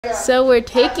So we're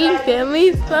taking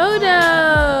family photos,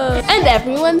 and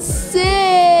everyone's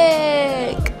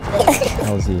sick.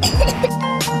 How's he?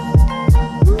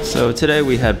 So today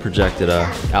we had projected a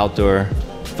outdoor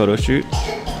photo shoot,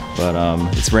 but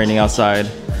it's raining outside.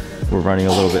 We're running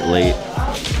a little bit late.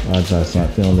 Ajai's not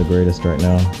feeling the greatest right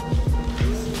now.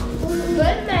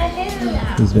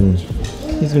 He's been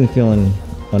feeling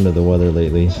under the weather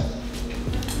lately.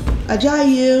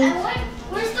 Ajaiu,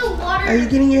 are you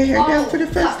getting your hair down for the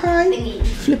first time?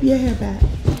 Flip your hair back.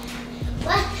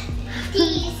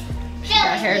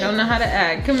 That hair don't know how to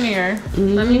act. Come here.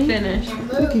 Let me finish.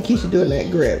 Look at Keisha doing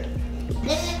that grip.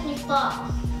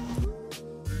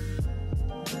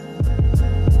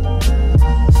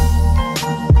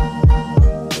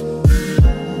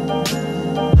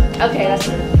 Okay, that's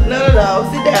it. No.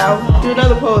 Sit down. Do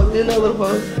another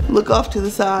pose. Look off to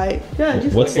the side. Yeah,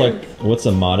 just what's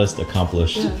a modest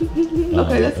accomplished?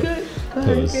 Okay, that's good.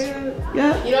 Pose.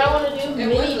 Yeah. You know what I want to do?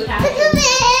 Mini pattern.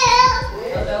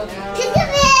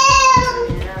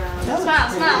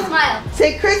 Smile.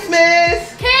 Say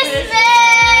Christmas.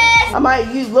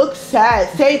 Amyah, you look sad.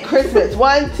 Say Christmas.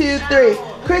 1, 2, 3.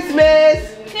 Christmas.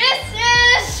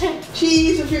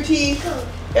 Cheese with your teeth.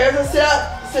 Everyone sit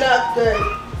up. Sit up. Good.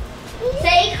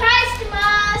 Say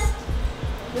Christmas.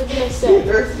 What did I say?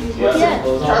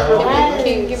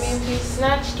 Give me a piece.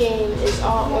 Snatch game is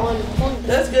all on.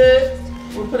 That's good.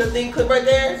 We'll put a thing clip right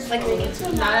there. Not That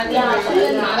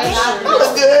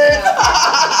was good.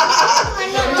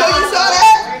 So you saw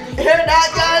that? Hair not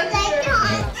done?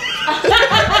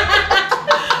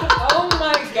 Oh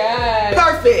my god.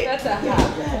 Perfect. That's a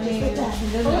hot.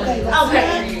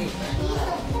 Okay.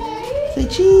 Say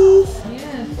cheese.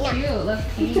 Yeah, cute. Look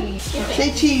pink.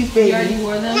 Say cheese, You baby. already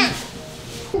wore them? As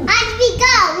we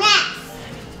go next.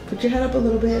 Put your head up a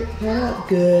little bit. Head up.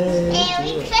 Good.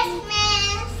 Merry Christmas.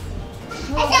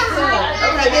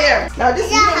 Okay, there. Now this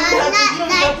is you don't even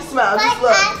have to smile. Just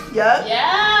look. Yup.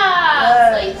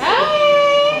 Yeah.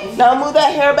 Yes. Now move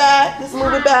that hair back. Just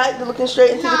move it back. You're looking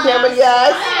straight into the camera.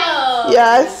 Yes.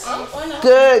 Yes.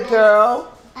 Good,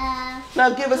 girl. Now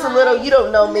give us a little. You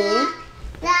don't know me.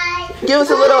 Give us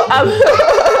a little.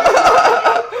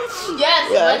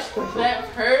 Yes.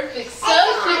 Perfect. So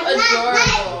cute.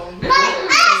 Adorable.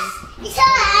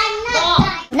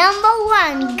 Number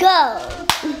 1, go.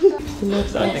 I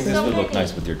think this would look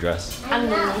nice with your dress.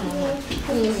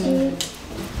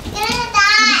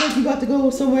 You about to go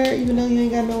somewhere even though you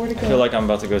ain't got nowhere to go. I feel like I'm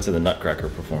about to go to the Nutcracker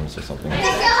performance or something.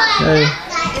 Hey.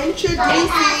 Introducing.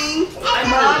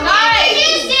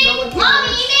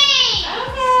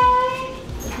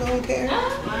 No one cares.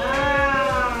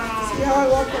 See how I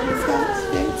walk on the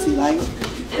steps? See like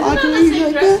Ajoui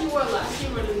like that?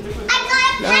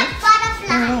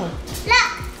 No.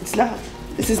 It's not.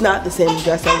 This is not the same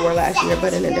dress I wore last year,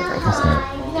 but in a different color.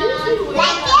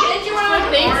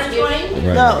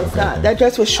 No, it's not. That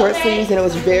dress was short sleeves and it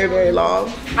was very, very long.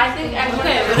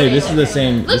 Hey, this is the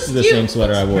same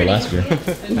sweater I wore last year.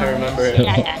 I remember it.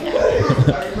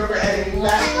 Remember editing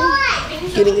that?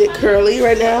 Getting it curly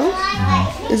right now.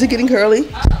 Is it getting curly?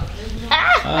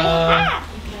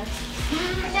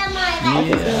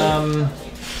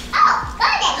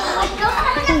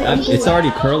 It's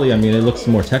already curly. I mean, it looks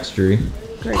more textury.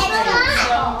 Great.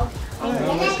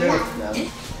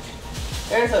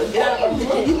 Arazo, get out of my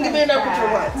picture. You can give me another picture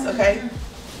once, okay?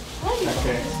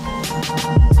 Okay.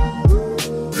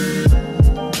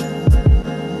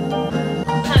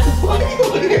 What are you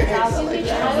doing here? I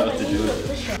don't know what to do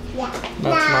with it.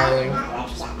 Not smiling.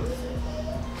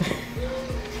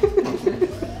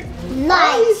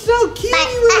 Oh, he's so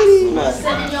cute with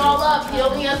Setting y'all up. He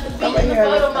only has the feet in the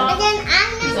photo, Mom.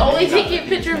 He's only taking a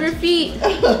picture of your feet.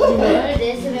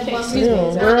 Excuse me.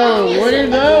 Bro, what are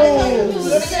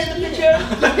those?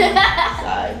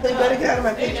 They better get out of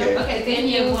my picture. Okay, then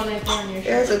you want to turn your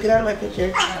shirt. Arazo, get out of my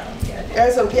picture.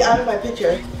 Arazo, get out of my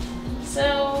picture. So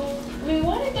we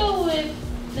want to go with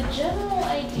the general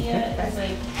idea is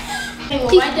like,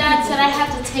 well, my dad said I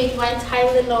have to take my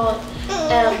Tylenol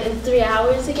in 3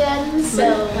 hours again,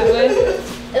 so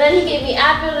and then he gave me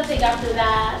Advil to take after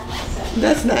that. So.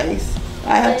 That's nice.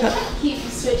 I have to keep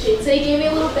switching. So he gave me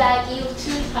a little baggie with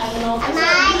 2 Tylenol. Ajai,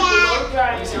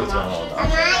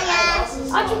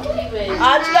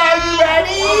 are you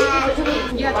ready?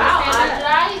 Wow,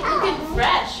 Ajai, looking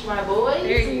fresh, my boy.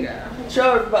 There you go.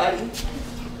 Show everybody.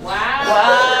 Wow.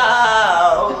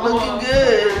 Wow, looking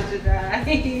good.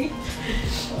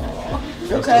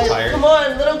 Okay, come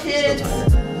on, little kids.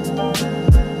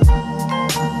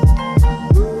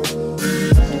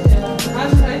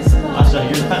 Ajai,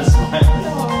 you're not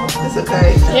smiling. It's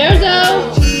okay. There we go.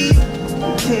 Cheese.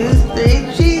 2,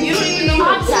 3, cheese. You don't even know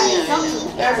how to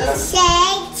There's a Say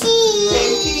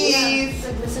cheese. cheese.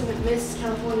 Like this is Miss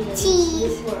California.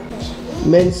 Cheese.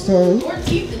 Men's turn.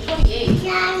 14th to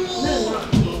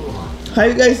 28th. How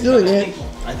you guys doing it?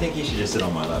 I think he should just sit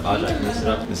on my lap. Ajai, can you sit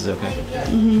up? This is okay. The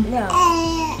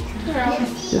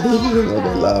baby's a little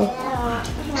bit low.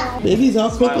 Baby's all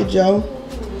crooked, Joe.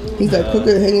 He's like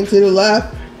crooked, hanging to the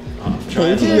left,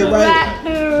 hanging to your right.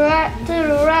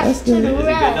 That's good. Is it good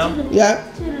now? Yep.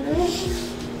 Okay.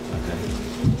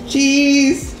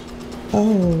 Cheese.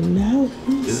 Oh, now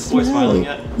he's Is this boy smiling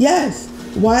yet? Yes.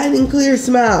 Wide and clear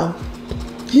smile.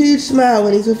 Huge smile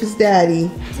when he's with his daddy.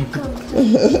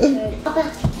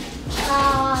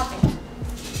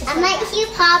 I'm like you,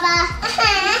 Papa.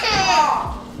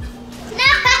 No!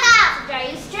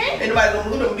 Ajaiu's turn. Anybody gonna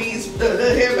move them bees? The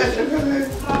hair back to her.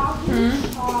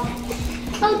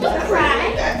 Oh, don't cry.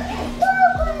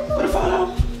 Put a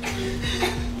photo.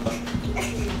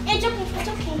 It's okay, it's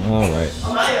okay. All right.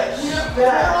 Amyah, clean up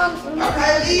back.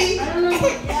 Akyli,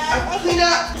 clean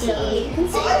up.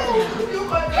 You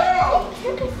my girl.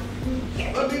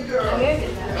 A big girl.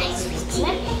 Nice.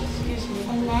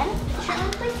 And then,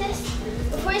 like this.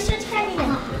 Before he starts crying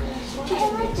again.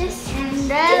 And like this. And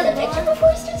then, the picture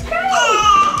before he starts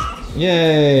crying.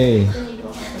 Yay!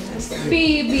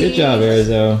 Baby. Good job,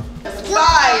 Arazo.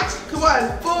 5. Come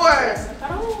on. 4.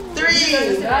 3.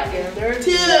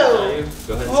 2.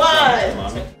 Go ahead. One.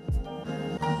 Mommy.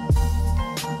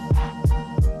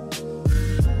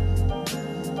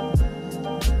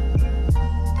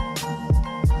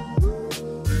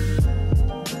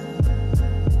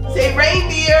 Say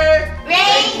reindeer.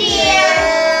 Reindeer.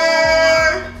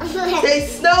 Say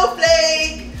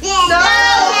snowflake.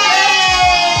 Snowflake.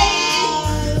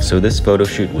 So this photo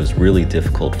shoot was really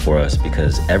difficult for us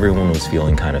because everyone was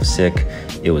feeling kind of sick,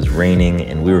 it was raining,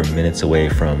 and we were minutes away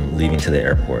from leaving to the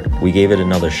airport. We gave it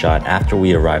another shot after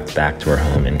we arrived back to our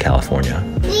home in California.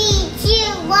 3, 2,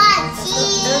 1,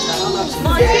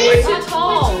 cheese. Too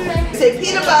tall. Say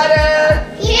peanut butter.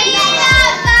 Peanut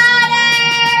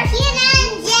butter.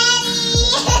 Peanut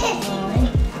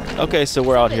jelly. Okay, so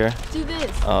we're out here. Do this.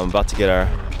 About to get our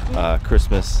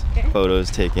Christmas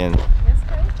photos taken.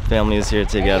 Family is here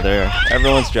together.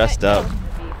 Everyone's dressed up.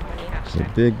 There's a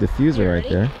big diffuser right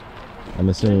there. I'm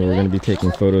assuming we're going to be taking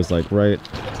photos like right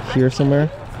here somewhere.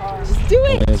 Just do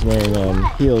it. And he's wearing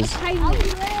heels. Now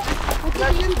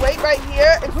just wait right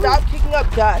here and stop kicking up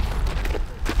dust.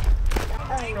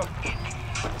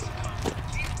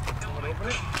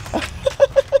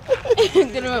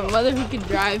 Gonna have a mother who can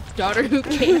drive, daughter who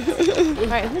can't. All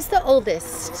right, who's the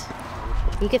oldest?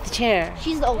 You get the chair.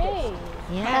 She's the oldest.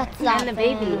 Yeah, and the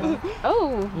baby.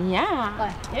 Oh,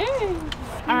 yeah.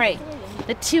 All right,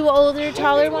 the two older,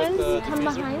 taller ones come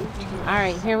behind. All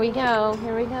right, here we go.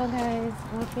 Here we go, guys.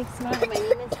 Oh, big smile. My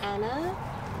name is Anna.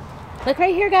 Look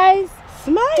right here, guys.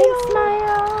 Smile. Big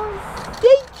smiles.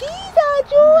 Say cheese,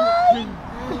 Ajoui.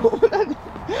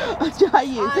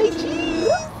 Ajaiu. Say cheese.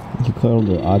 You call him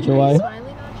the Ajoui?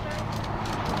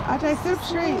 Ajai, sit up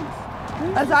straight.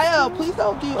 Azaio, please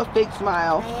don't do a fake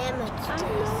smile.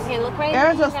 Okay, look right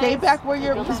Arazo, here, stay guys. back where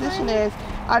your position is.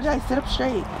 Ajai, sit up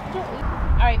straight.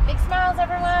 All right, big smiles,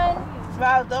 everyone.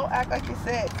 Smile, don't act like you're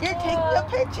sick. Here, take a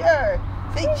picture.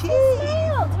 Say cheese.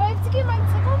 Smile. Do I have to get my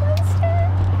tickle monster?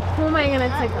 Who am I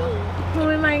gonna tickle? Who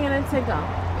am I gonna tickle?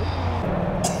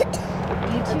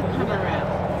 You two come around.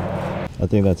 I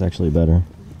think that's actually better.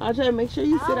 Ajai, make sure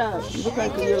you sit up. You look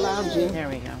like you're lounging. There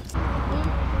we go.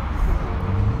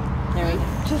 There we go.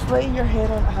 Just lay your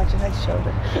head on Ajai's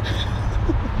shoulder.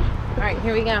 All right,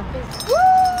 here we go.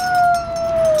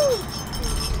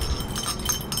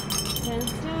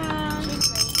 Hands down.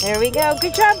 There we go.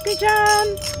 Good job, good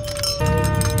job.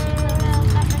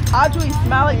 Ajoui,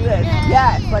 smile like this.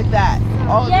 Yes, like that.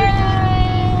 All of your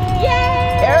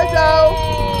Yay! Arazo.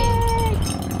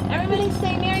 Everybody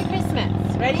say Merry Christmas.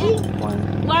 Ready?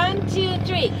 1, 2,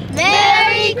 3.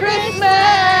 Merry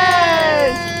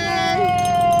Christmas!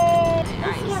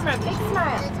 Camera, big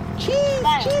smile. Cheese,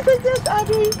 cheese like this,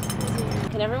 Ajoui.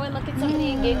 Can everyone look at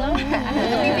somebody and giggle?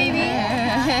 Baby.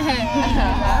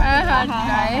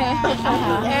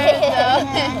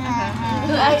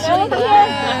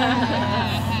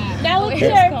 Now look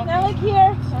here. Now look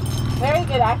here. Very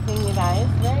good acting, you guys.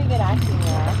 Very good acting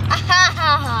there.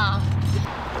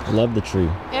 Love the tree.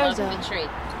 Love the tree.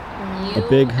 A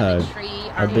big hug.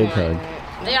 A big hug.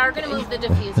 They are going to move the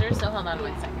diffuser, so hold on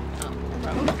 1 second. Oh.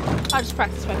 I'll just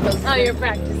practice my pose. Oh, you're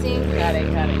practicing? Got it.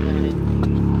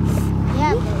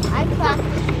 Yeah, I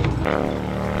practiced.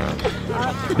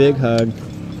 Big hug.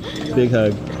 Big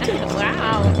hug.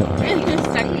 Wow. Really just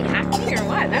studying acting or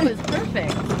what? That was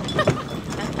perfect.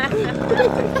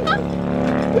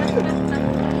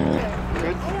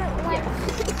 Good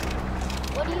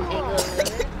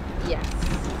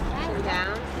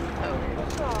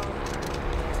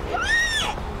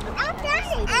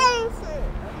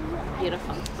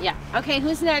Okay,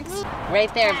 who's next?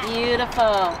 Right there, beautiful.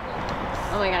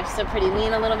 Oh my gosh, so pretty.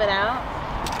 Lean a little bit out.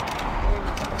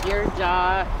 Your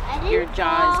jaw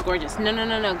is gorgeous. No, no,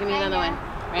 no, no. Give me another one.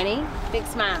 Ready? Big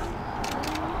smile.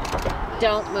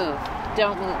 Don't move.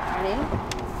 Don't move. Ready?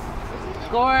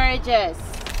 Gorgeous.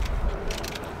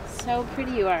 So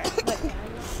pretty you are. Look.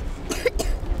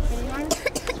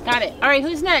 Got it. All right,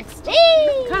 who's next?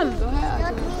 Come. Go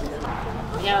ahead.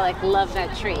 You gotta like love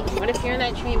that tree. What if you're in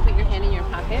that tree and put your hand in your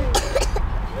pocket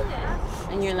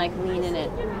and you're like leaning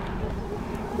it?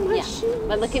 Yeah.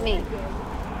 But look at me.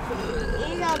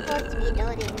 You're not supposed to be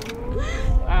noting.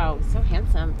 Wow, so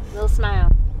handsome. Little smile.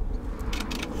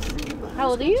 How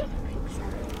old are you?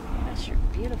 Gosh, you're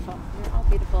beautiful. You're all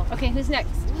beautiful. Okay, who's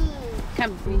next?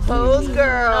 Come. Pose,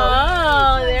 girl.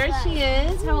 Oh, there she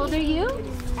is. How old are you? 5.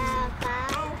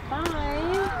 5.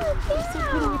 You're so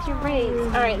pretty with your braids.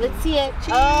 All right, let's see it. Ooh,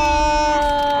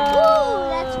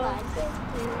 that's fun.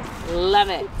 Love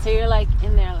it. So you're like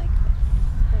in there like this.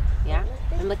 Yeah?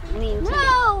 And look, lean to me.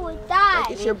 No, that.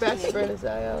 It's your best friend,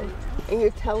 Azaio. And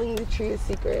you're telling the tree a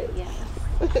secret. Yes.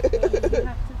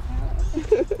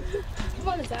 Come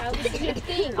on, Azaio, this is your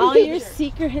thing. All your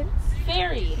secrets.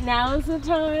 Fairy. Now's the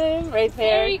time. Right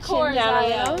there. Fairy core, Chin down.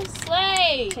 Azaio.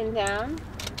 Slay. Chin down.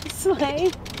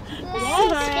 Slay.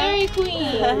 Yes, fairy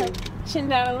queen. Chin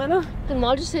down a little. Did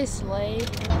Mom just say slay?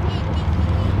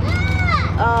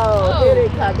 Oh, hit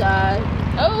it, Kagai.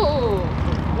 Oh,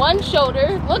 one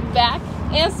shoulder, look back,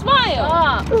 and smile.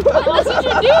 Stop. That's what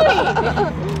you're doing.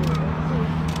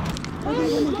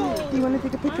 Do you want to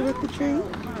take a picture with the tree?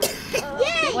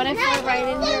 What if we're right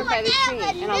in here by the tree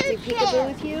and I'll do peekaboo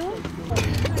with you?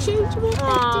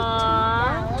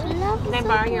 Aww. Can I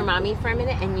borrow your mommy for a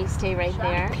minute and you stay right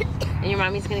there? And your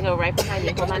mommy's gonna go right behind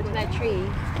you. Hold on to that tree.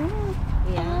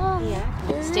 Yeah,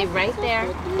 yeah. Stay right there.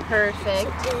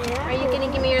 Perfect. Are you gonna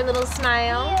give me your little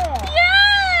smile?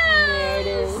 Yes! There it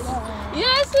is.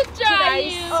 Yes, Did I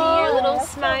Ajaiu. see your little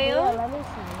smile?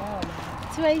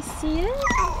 Do I see it?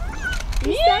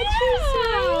 Is that your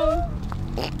smile?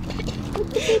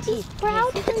 She's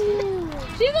proud of you.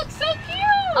 She looks so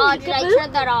cute. Oh, did I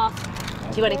turn that off?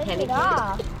 Do you want a candy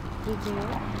cane? You do?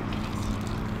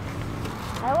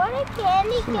 I want a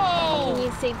candy cane. Can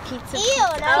you say pizza? Ew,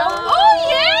 no. Oh,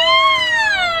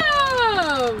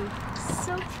 yeah!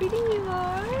 So pretty you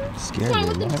are. Come on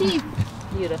with the teeth.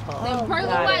 Beautiful. Them pearly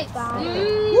Got it. whites.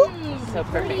 So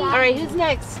perfect. All right, who's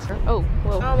next? Oh,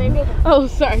 whoa. Oh,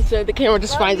 sorry, sir. The camera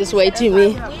just finds its way to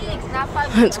me.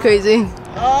 That's crazy.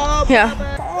 Oh, Yeah.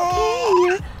 Okay.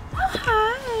 Oh,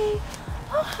 hi.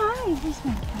 Oh, hi. Here's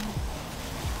my cat.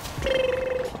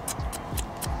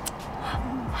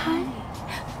 Hi.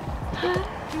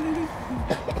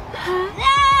 No!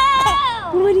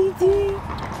 What are you doing?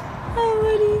 Hi, what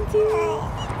are you doing?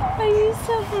 Are you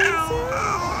so handsome?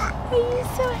 Are you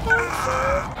so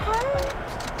handsome? Hi.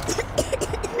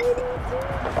 What are you doing?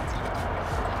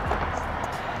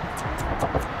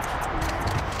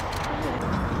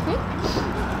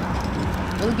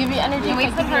 We'll give you energy. Can we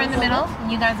put her in the middle?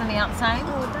 You guys on the outside?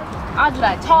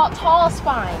 Ajedi, tall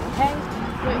spine, okay?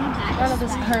 None of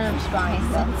this curved spine.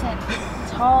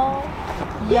 Tall,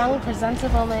 young,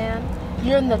 presentable man.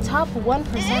 You're in the top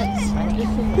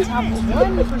 1%. The top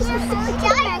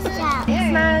 1%.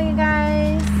 Smile, you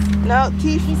guys. no,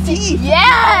 teeth.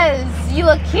 Yes! You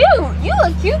look cute. You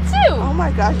look cute too. Oh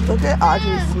my gosh, look at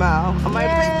Audrey's smile. I might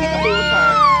play peekaboo with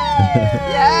her.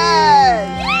 Yes!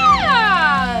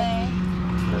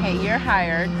 Yeah! Okay, you're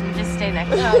hired. You just stay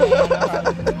next to her.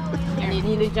 You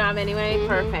need a job anyway?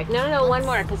 Perfect. No, one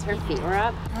more because her feet were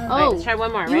up. All right, let's try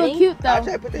one more. You Ready? look cute though.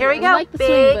 Audrey, put the Here we hand go. I like the Big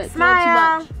swing, but it's not too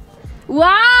smile. much.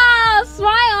 Wow!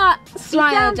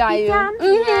 Smile, down, Ajaiu. feet down. Look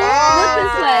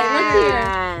this way. Look here.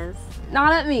 Yes.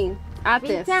 Not at me. At Feet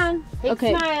this. down. Big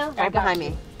Okay. smile. Right behind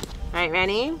me. All right,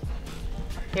 ready?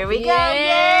 Here we go.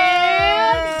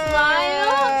 Yeah.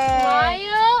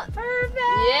 Smile. Perfect.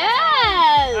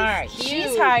 Yes. All right,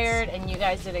 she's hired, and you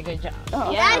guys did a good job.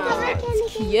 Yeah.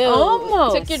 Cute.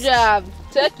 Almost. Took your job.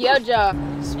 Took your job.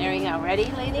 There we go.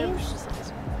 Ready, ladies?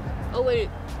 Oh wait,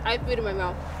 I have food in my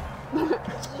mouth. Is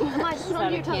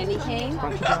that a candy cane?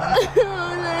 That's not a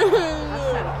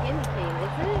candy cane, is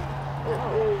it?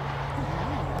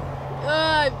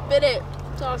 I bit it.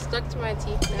 It's all stuck to my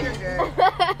teeth now.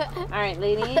 All right,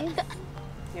 ladies.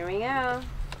 Here we go.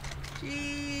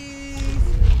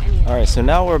 All right, so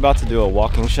now we're about to do a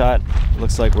walking shot.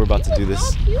 Looks like we're about to do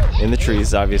this in the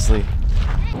trees, obviously.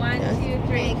 1, 2,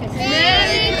 3.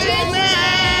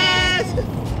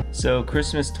 So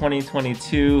Christmas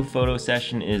 2022 photo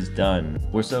session is done.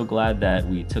 We're so glad that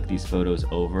we took these photos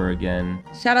over again.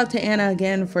 Shout out to Anna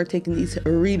again for taking these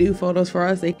redo photos for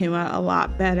us. They came out a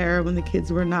lot better when the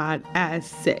kids were not as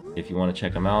sick. If you want to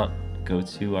check them out, go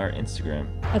to our Instagram.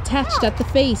 Attached at the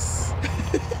face.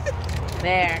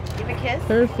 There. Give a kiss.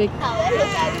 Perfect.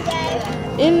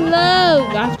 In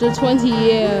love after 20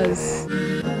 years.